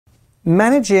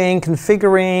managing,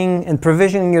 configuring, and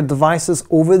provisioning your devices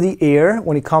over the air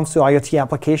when it comes to IoT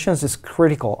applications is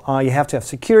critical. You have to have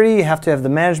security, you have to have the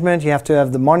management, you have to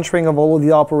have the monitoring of all of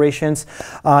the operations.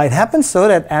 It happens so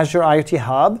that Azure IoT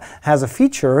Hub has a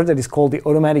feature that is called the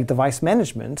automatic device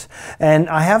management. And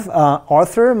I have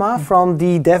Arthur Ma from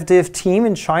the DevDiv team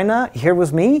in China here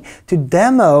with me to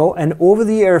demo an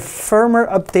over-the-air firmware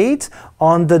update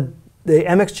on the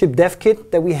MX chip DevKit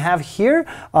that we have here.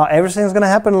 Everything's going to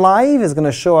happen live. It's going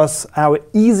to show us how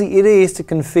easy it is to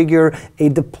configure a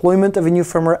deployment of a new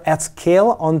firmware at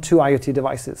scale onto IoT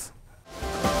devices.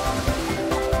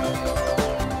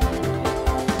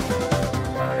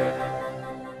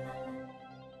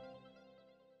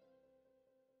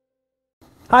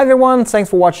 Hi everyone, thanks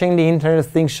for watching the Internet of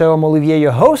Things show. I'm Olivier,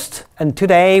 your host, and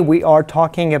today we are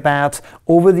talking about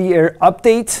over-the-air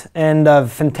update and a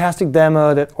fantastic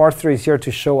demo that Arthur is here to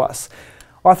show us.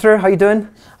 Arthur, how you doing?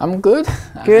 I'm good.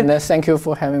 Good. And thank you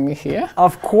for having me here.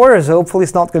 Of course, hopefully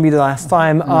it's not going to be the last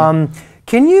time.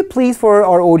 Can you please, for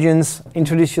our audience,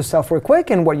 introduce yourself real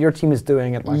quick and what your team is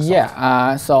doing at Microsoft?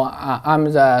 Yeah, so I'm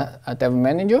the dev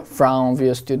manager from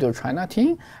Visual Studio China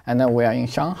team, and then we are in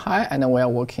Shanghai, and then we are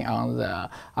working on the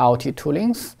IoT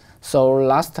toolings. So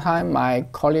last time, my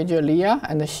colleague Leah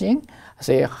and Xin,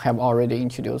 they have already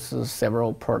introduced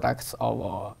several products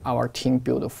of our team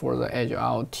built for the Azure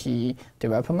IoT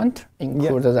development,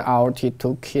 including the IoT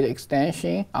Toolkit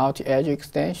extension, IoT Edge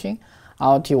extension,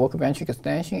 IoT Workbench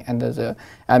extension, and the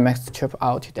MX chip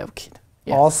IoT DevKit.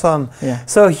 Yeah. Awesome. Yeah.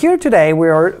 So here today we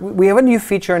have a new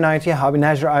feature in IoT Hub, in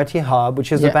Azure IoT Hub,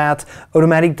 which is about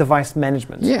automatic device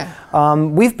management. Yeah.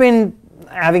 We've been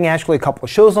having actually a couple of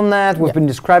shows on that. We've been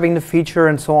describing the feature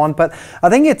and so on. But I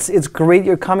think it's great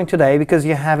you're coming today because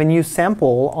you have a new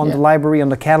sample on the library, on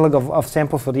the catalog of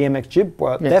samples for the MX chip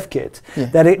DevKit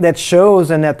that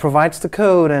shows and that provides the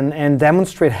code and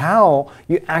demonstrate how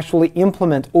you actually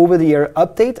implement over-the-air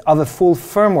update of a full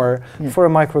firmware for a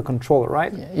microcontroller,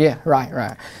 right? Yeah,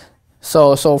 right.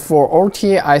 So for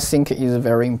OTA, I think is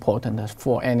very important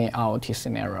for any IoT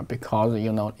scenario because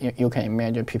you can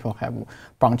imagine people have a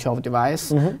bunch of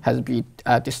devices has been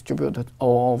distributed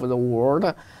all over the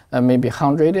world, maybe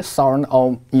hundreds, thousands,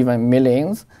 or even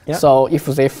millions. Yep. So if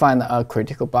they find a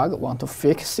critical bug, want to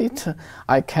fix it,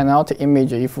 I cannot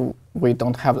imagine if we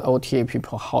don't have the OTA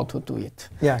people how to do it.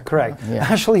 Yeah, correct. I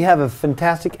actually have a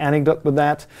fantastic anecdote with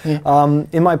that.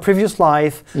 In my previous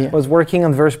life, I was working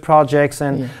on various projects,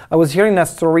 and I was hearing that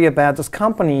story about this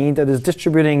company that is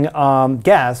distributing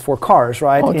gas for cars,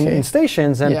 right, in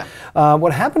stations. And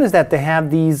what happened is that they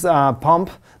have these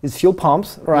these fuel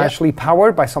pumps are actually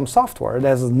powered by some software.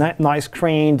 There's a nice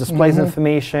screen, displays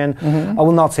information. I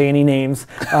will not say any names.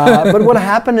 But what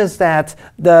happened is that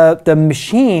the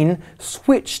machine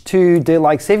switched to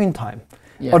daylight saving time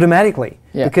automatically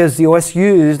because the OS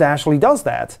used actually does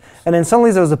that. And then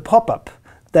suddenly there was a pop-up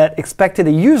that expected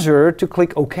a user to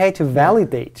click OK to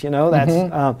validate.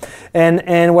 That's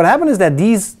and what happened is that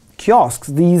these kiosks,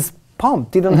 these pumps,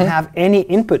 didn't have any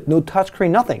input, no touchscreen,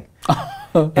 nothing.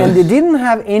 And they didn't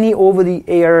have any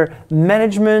over-the-air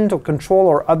management or control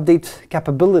or update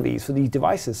capabilities for these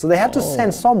devices. So they had to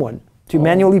send someone to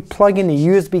manually plug in a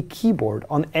USB keyboard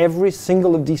on every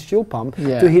single of these fuel pumps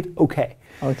to hit OK.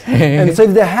 And so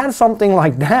if they had something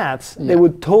like that, they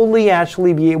would totally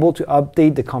actually be able to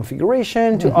update the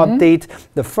configuration, to update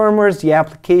the firmwares, the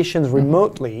applications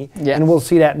remotely. And we'll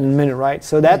see that in a minute, right?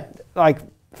 So that,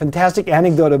 fantastic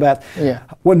anecdote about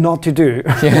what not to do.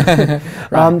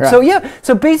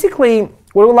 So basically,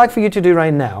 what I would like for you to do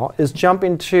right now is jump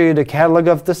into the catalog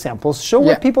of the samples, show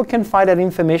where people can find that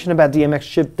information about the MX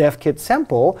chip DevKit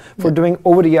sample for doing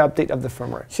over-the-air update of the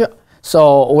firmware. Sure.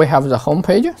 So we have the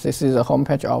homepage. This is the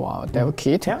homepage of our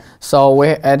DevKit. So we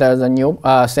added the new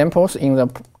samples in the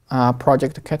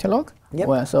project catalog.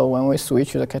 So when we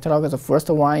switch to the catalog, the first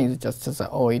one is just the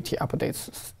OAT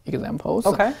updates examples.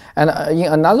 And in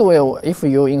another way, if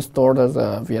you install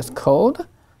the VS Code,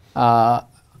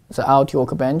 the IoT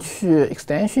Workbench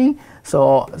extension,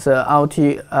 so the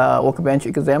IoT Workbench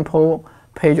example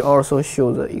page also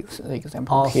shows the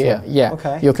example here.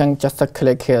 You can just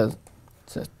click here,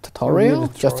 the tutorial,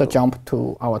 just jump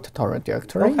to our tutorial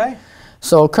directory.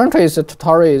 So currently the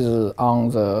tutorial is on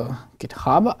the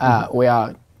GitHub. We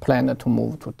are planning to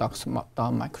move to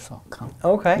docs.microsoft.com.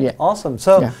 Awesome.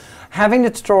 So having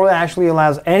the tutorial actually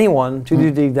allows anyone to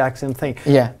do the exact same thing.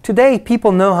 Today,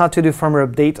 people know how to do firmware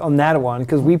update on that one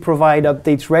because we provide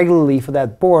updates regularly for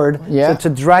that board. So it's a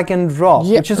drag and drop,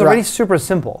 which is already super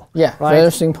simple.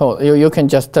 Very simple. You can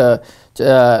just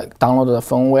download the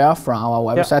firmware from our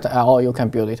website, or you can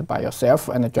build it by yourself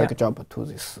and drag and drop to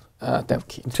this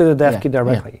DevKit. To the DevKit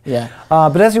directly. Yeah.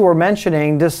 But as you were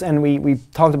mentioning this, and we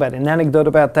talked about an anecdote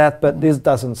about that, but this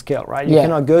doesn't scale, right? You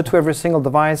cannot go to every single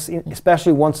device,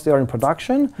 especially once they are in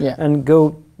production, and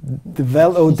go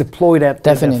develop or deploy that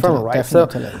firmware, right?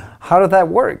 Definitely. So how does that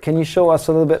work? Can you show us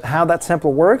a little bit how that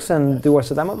sample works and do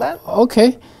us a demo of that?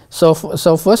 Okay. So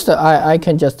first I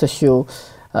can just show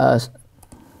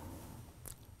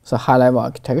the high-level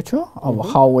architecture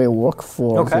of how we work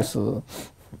for this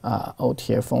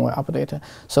OTA firmware update.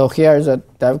 So here is a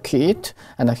DevKit,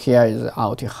 and here is the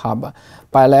IoT Hub.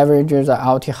 By leveraging the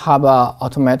IoT Hub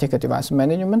automatic device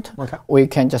management, we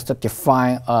can just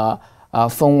define a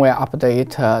firmware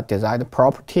update desired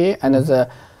property, and the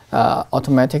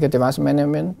automatic device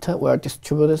management will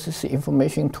distribute this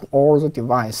information to all the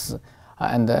devices.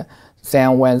 And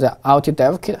then when the IoT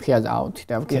DevKit, here's the IoT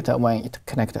DevKit, when it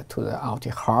connected to the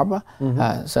IoT Hub,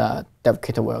 the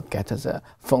DevKit will get the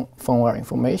firmware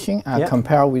information,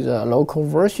 compare with the local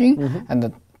version,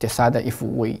 and decide if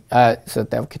the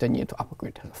DevKit need to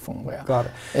upgrade the firmware. Got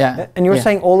it. Yeah. And you were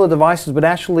saying all the devices, but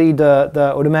actually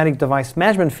the automatic device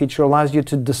management feature allows you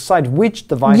to decide which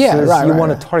devices you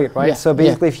want to target, right? So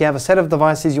basically, if you have a set of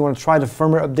devices you want to try the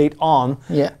firmware update on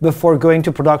before going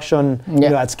to production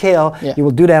at scale, you will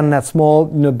do that in that small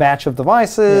batch of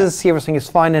devices, see everything is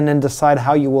fine, and then decide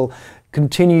how you will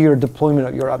continue your deployment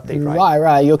of your update, right?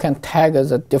 Right. You can tag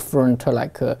the different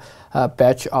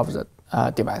batch of the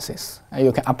devices.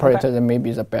 You can operate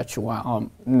maybe the batch 1 or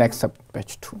next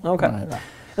batch 2. Okay.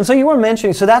 And so you were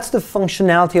mentioning, so that's the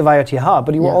functionality of IoT Hub,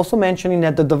 but you were also mentioning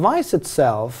that the device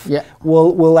itself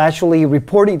will actually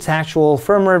report its actual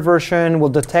firmware version, will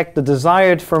detect the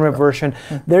desired firmware version.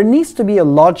 There needs to be a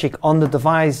logic on the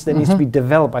device that needs to be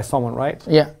developed by someone, right?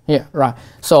 Yeah, right.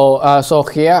 So so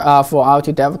here for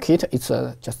IoT DevKit, it's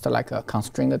just like a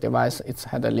constrained device. It's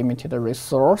had a limited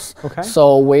resource.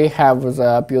 So we have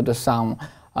built some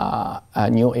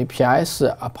new APIs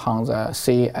upon the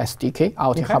CSDK,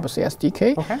 IoT Hub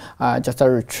CSDK, just to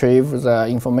retrieve the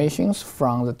information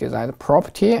from the desired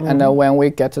property, and when we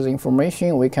get the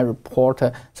information, we can report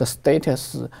the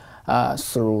status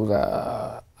through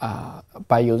the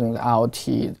by using the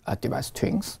IoT device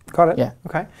twins. Got it. Yeah.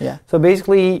 Okay. Yeah. So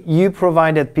basically, you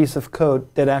provide that piece of code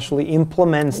that actually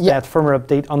implements that firmware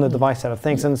update on the device side of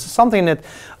things, and it's something that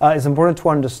is important to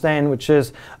understand, which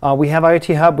is we have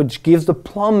IoT Hub, which gives the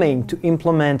plumbing to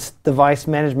implement device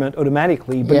management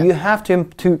automatically, but you have to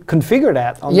configure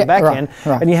that on the back end,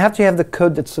 and you have to have the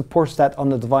code that supports that on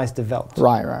the device developed.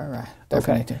 Right.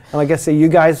 Definitely. And like I say, you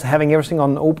guys having everything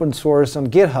on open source on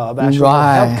GitHub actually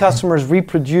help customers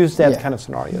reproduce that kind of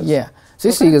scenarios. Yeah.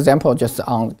 This example just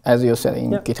on, as you said,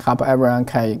 in GitHub, everyone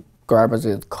can grab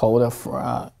the code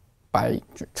for, by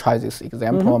try this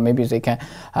example. Maybe they can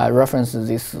reference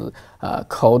this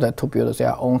code to build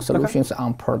their own solutions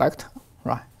on product.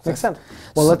 Right. Makes sense.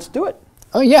 Well, let's do it.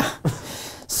 Oh yeah.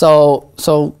 So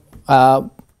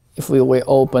if we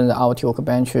open the IoT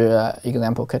Workbench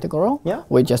example category,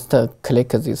 we just click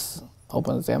this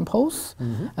open examples,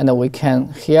 and we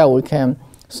can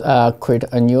create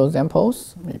a new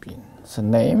examples, maybe the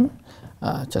name,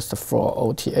 just for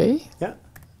OTA. Yeah.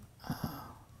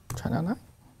 China 9.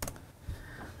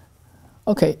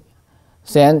 Okay.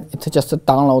 Then it just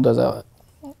download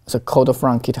the code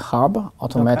from GitHub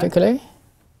automatically.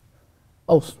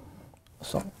 Oh,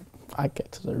 so I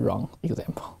get the wrong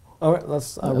example. All right,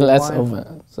 let's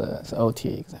open the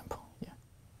OTA example.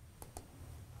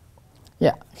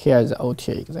 Yeah, here is the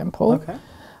OTA example. Okay.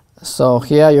 So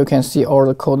here you can see all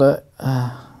the code.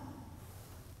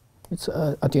 It's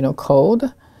Arduino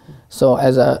code. So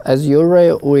as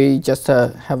usual, we just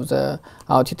have the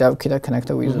IoT DevKit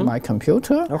connected with my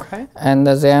computer. Okay. And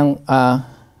then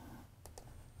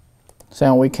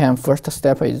we can first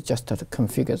step is just to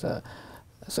configure the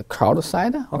cloud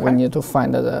side. We need to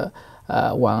find the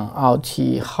one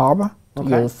IoT Hub to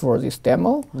use for this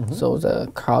demo. So the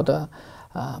cloud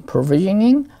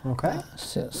provisioning,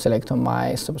 select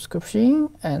my subscription,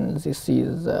 and this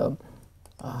is the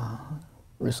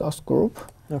resource group,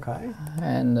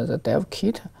 and the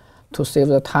DevKit. To save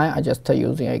the time, I just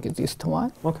using exist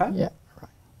one. Yeah.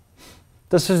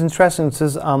 This is interesting. This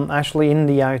is actually in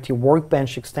the IoT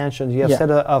Workbench extension. You have a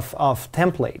set of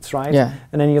templates, right? Yeah.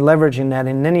 And then you're leveraging that,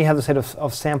 and then you have a set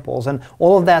of samples, and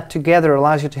all of that together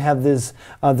allows you to have this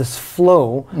this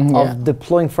flow of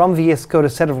deploying from VS Code a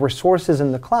set of resources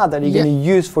in the cloud that you're going to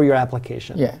use for your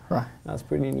application. Yeah, right. That's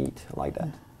pretty neat. I like that.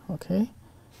 Okay.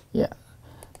 Yeah.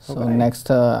 So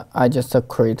next, I just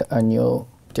create a new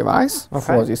device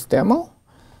for this demo.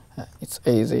 It's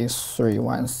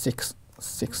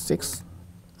AZ31666.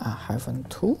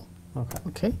 -2.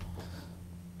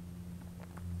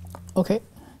 Okay.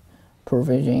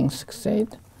 provision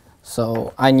succeed.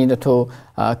 So I need to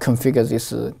configure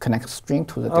this connect string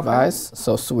to the device.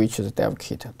 So switch the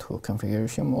DevKit to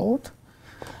configuration mode,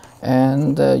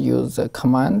 and use the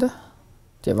command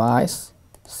device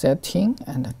setting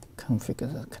and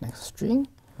configure the connect string.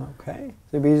 Okay,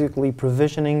 so basically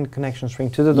provisioning the connection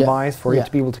string to the device for it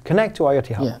to be able to connect to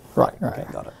IoT Hub. Yeah, right. Okay,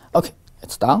 got it. Okay,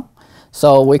 it's done.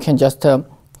 So we can just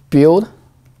build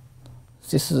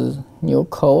this new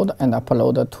code and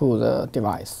upload it to the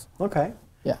device. Okay.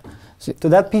 Yeah. So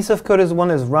that piece of code is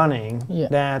one is running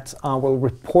that will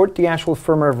report the actual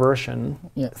firmware version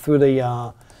through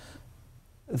the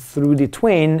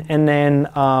twin, and then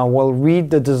will read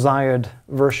the desired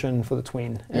version for the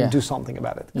twin and do something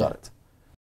about it. Got it.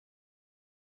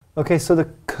 Okay, so the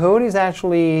code is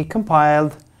actually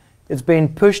compiled. It's been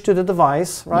pushed to the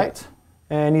device, right?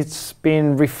 And it's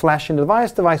been reflashed in the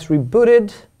device. Device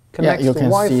rebooted, connects to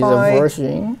Wi-Fi. You can see the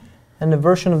version. And the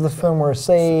version of the firmware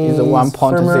says is 1.0.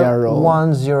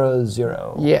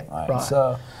 1.0. Yeah, right.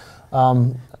 So I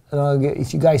don't know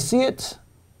if you guys see it,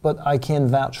 but I can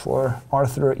vouch for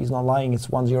Arthur. He's not lying. It's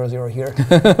 1.0 here.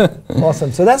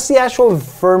 Awesome. So that's the actual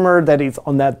firmware that is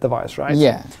on that device, right?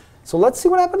 Yeah. So let's see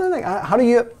what happened. How do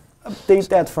you update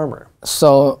that firmware?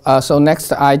 So so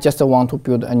next, I just want to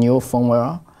build a new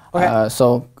firmware. Okay.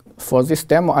 So for this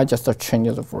demo, I just change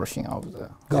the version of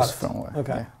this firmware.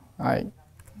 Okay. Yeah. I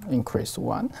increase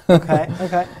 1. Okay.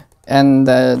 Okay. And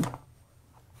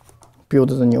build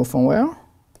the new firmware.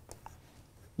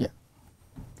 Yeah.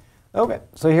 Okay.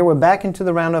 So here we're back into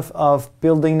the round of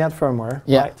building that firmware.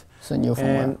 Yeah. Right? It's a new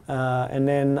firmware. And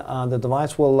then the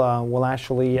device will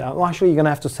actually actually you're gonna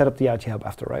have to set up the IoT Hub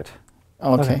after, right?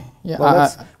 Okay. Yeah. Well,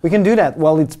 we can do that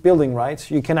while it's building, right?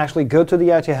 You can actually go to the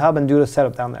IoT Hub and do the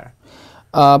setup down there.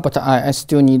 But I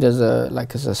still need the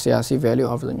CRC value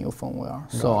of the new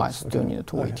firmware, so I still need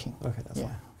to waiting. Okay, that's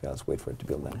fine. Okay, let's wait for it to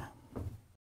build then.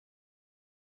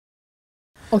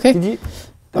 Okay. Did you?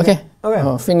 Okay.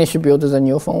 Okay. Finish build the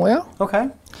new firmware. Okay.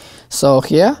 So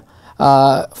here,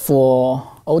 for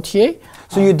OTA.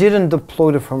 So you didn't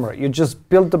deploy the firmware. You just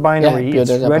built the binary. It's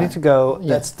ready to go.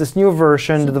 That's this new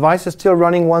version. The device is still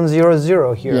running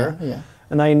 1.0 here. Yeah.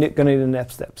 And now you're going to do the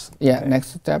next steps. Yeah,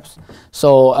 next steps.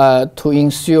 So to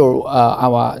ensure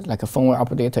our firmware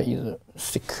update is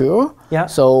secure,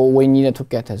 so we need to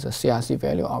get the CRC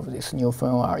value of this new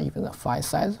firmware, even the file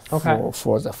size for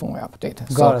the firmware update.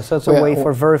 Got it. So it's a way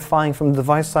for verifying from the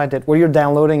device side that what you're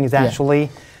downloading is actually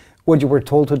what you were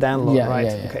told to download,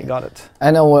 right? Okay, got it.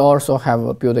 And then we also have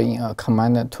a built-in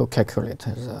command to calculate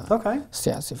the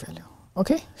CRC value.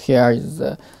 Okay, here is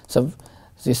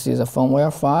this is a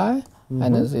firmware file.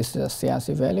 And this is the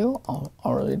CRC value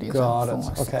already. Got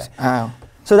it. Okay.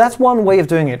 So that's one way of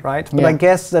doing it, right? But I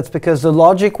guess that's because the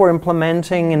logic we're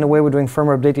implementing in the way we're doing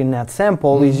firmware update in that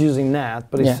sample is using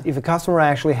that. But if a customer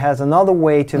actually has another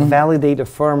way to validate a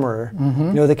firmware,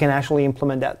 you know, they can actually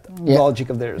implement that logic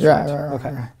of theirs. Right.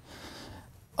 Okay.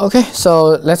 Okay.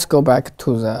 So let's go back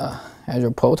to the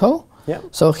Azure portal. Yeah.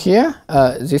 So here,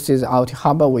 this is IoT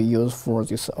Hub we use for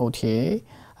this OTA.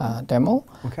 Demo.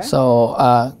 Okay. So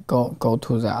go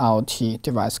to the IoT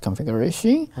device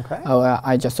configuration. Okay.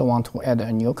 I just want to add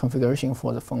a new configuration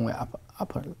for the firmware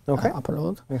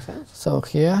upload. Makes sense. So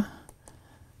here.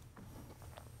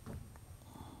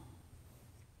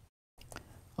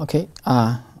 Okay.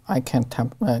 I can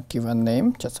give a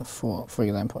name just for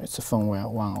example, it's firmware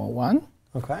 101.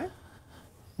 Okay.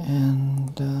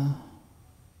 And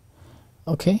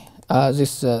okay.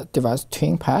 This device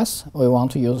twin path we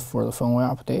want to use for the firmware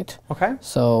update. Okay.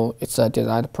 So it's a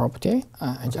desired property.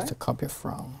 I just copy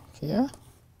from here.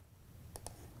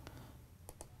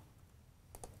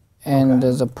 And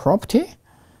the property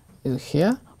is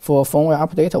here. For firmware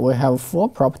update, we have 4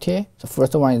 properties. The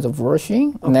first one is the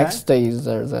version. Next is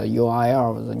the UI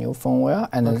of the new firmware,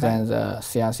 and then the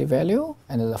CRC value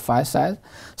and the file size.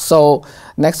 So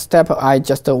next step, I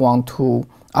just want to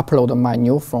upload my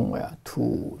new firmware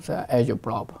to the Azure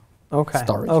Blob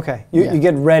storage. Okay. You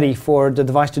get ready for the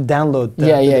device to download the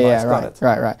device.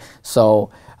 Right. So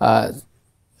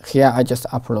here I just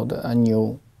upload a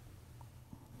new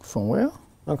firmware.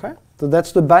 Okay. So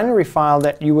that's the binary file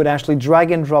that you would actually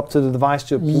drag and drop to the device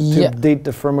to update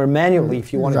the firmware manually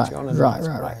if you wanted to on a device.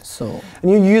 Right. So and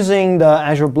you're using the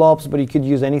Azure Blobs, but you could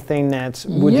use anything that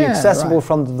would be accessible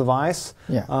from the device.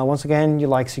 Once again, you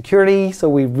like security, so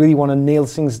we really want to nail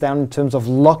things down in terms of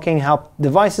locking how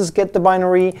devices get the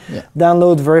binary,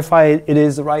 download, verify it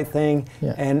is the right thing,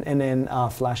 and then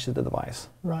flash to the device.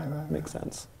 Right. Makes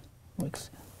sense.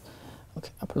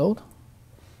 Okay, upload.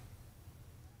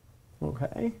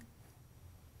 Okay.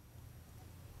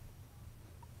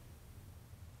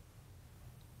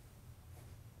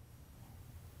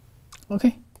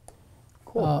 Okay.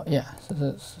 Cool. Yeah, so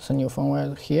there's a new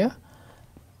firmware here.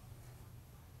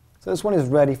 So this one is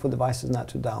ready for devices now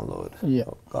to download. Yeah.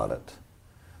 Oh, got it.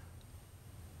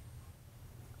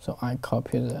 So I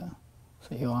copy the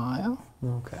URL.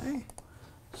 Okay.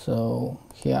 So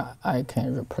here I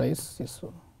can replace this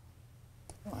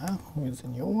one with a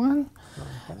new one.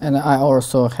 Okay. And I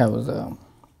also have the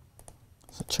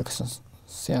checksum,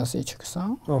 CLC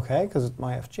checksum. Okay, because it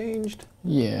might have changed.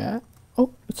 Yeah.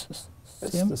 Oh, it's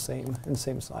the same, in the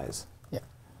same size. Yeah.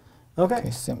 Okay.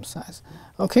 Same size.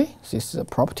 Okay, this is a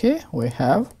property we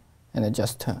have, and I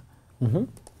just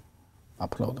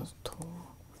upload it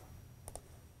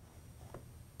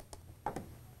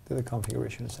to the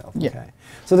configuration itself. Yeah. Okay.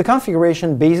 So the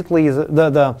configuration basically is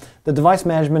the device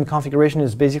management configuration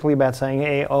is basically about saying,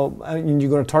 hey, you're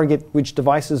going to target which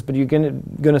devices, but you're going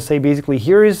to say basically,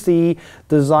 here is the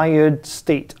desired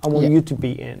state I want you to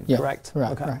be in. Correct.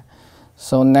 Right. Okay. Right.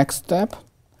 So next step,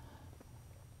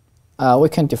 we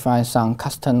can define some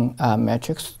custom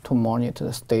metrics to monitor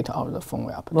the state of the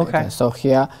firmware update. Okay. So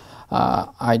here,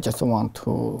 I just want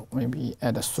to maybe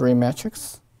add 3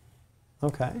 metrics.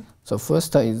 Okay. So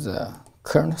first is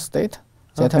current state.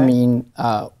 That means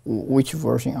which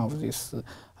version of this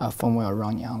firmware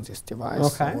running on this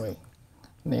device. Okay. So we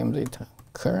name it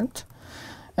current.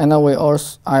 And then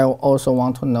I also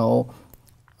want to know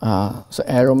the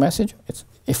error message.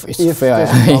 If it's fair.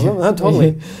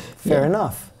 Totally. Fair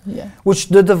enough. Yeah. Which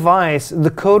the device, the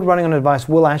code running on the device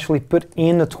will actually put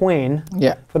in the twin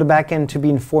for the backend to be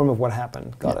informed of what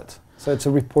happened. Got it. So it's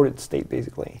a reported state,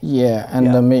 basically. Yeah,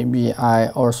 and maybe I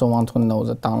also want to know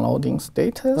the downloading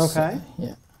status. Okay.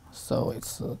 Yeah, so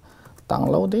it's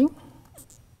downloading.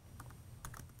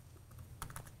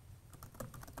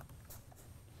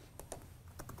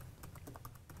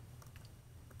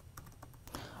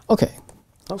 Okay.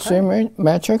 3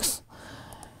 metrics.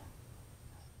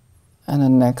 And the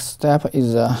next step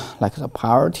is like the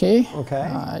priority. Okay.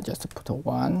 I just put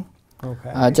 1.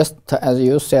 Okay. Just as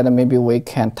you said, maybe we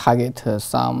can target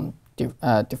some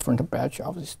different batch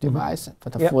of this device.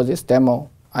 But for this demo,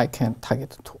 I can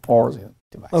target to all the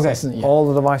devices. Okay. All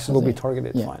the devices will be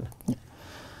targeted. Fine. Yeah.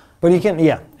 But you can,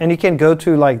 and you can go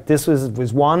to like this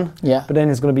with 1. Yeah. But then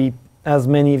it's going to be as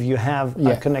many of you have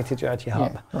connected to IoT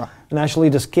Hub. Right. And actually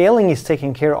the scaling is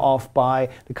taken care of by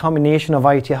the combination of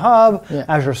IoT Hub,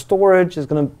 Azure Storage is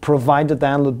going to provide the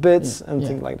download bits and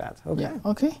things like that. Okay. Yeah.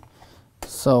 Okay.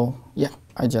 So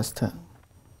I just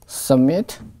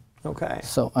submit. Okay.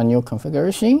 So a new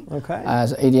configuration. Okay.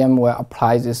 As ADM will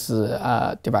apply this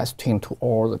device twin to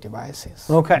all the devices.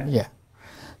 Okay. Yeah.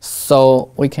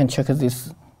 So we can check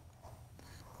this.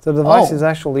 So the device is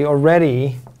actually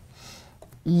already.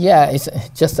 Yeah, it's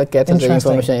just to get the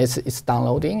information. It's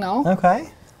downloading now. Okay.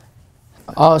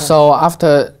 So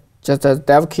after just the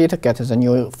DevKit gets the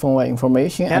new firmware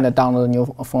information and download the new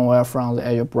firmware from the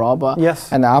Azure Blob.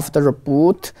 Yes. And after the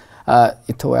boot,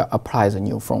 it will apply the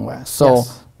new firmware. So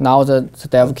now the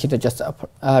DevKit just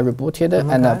rebooted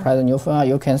and apply the new firmware.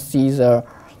 You can see the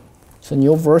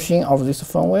new version of this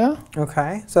firmware.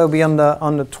 Okay. So it'll be on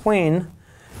the twin,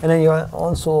 and then you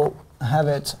also have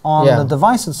it on the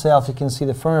device itself. You can see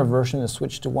the firmware version is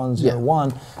switched to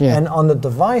 1.0.1. And on the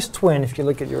device twin, if you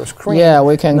look at your screen,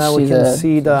 we can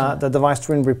see the device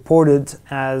twin reported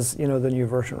as the new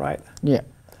version, right? Yeah.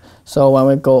 So when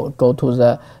we go to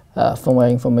the firmware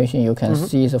information, you can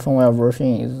see the firmware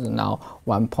version is now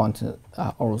 1.0.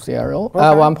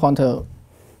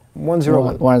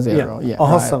 1.0.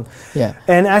 Awesome.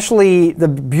 And actually, the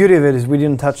beauty of it is we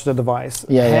didn't touch the device.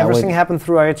 Everything happened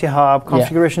through IoT Hub.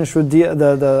 Configuration through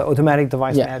the automatic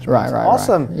device management.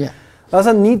 Awesome. That's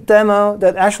a neat demo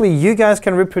that actually you guys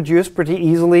can reproduce pretty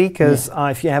easily because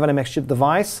if you have an MX chip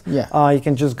device, you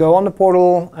can just go on the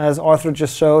portal, as Arthur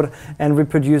just showed, and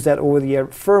reproduce that over-the-air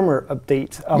firmware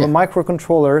update of a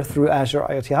microcontroller through Azure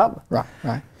IoT Hub.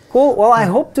 Right. Cool. Well, I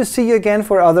hope to see you again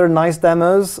for other nice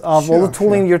demos of all the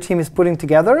tooling your team is putting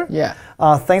together.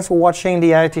 Thanks for watching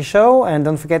the IoT Show, and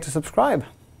don't forget to subscribe.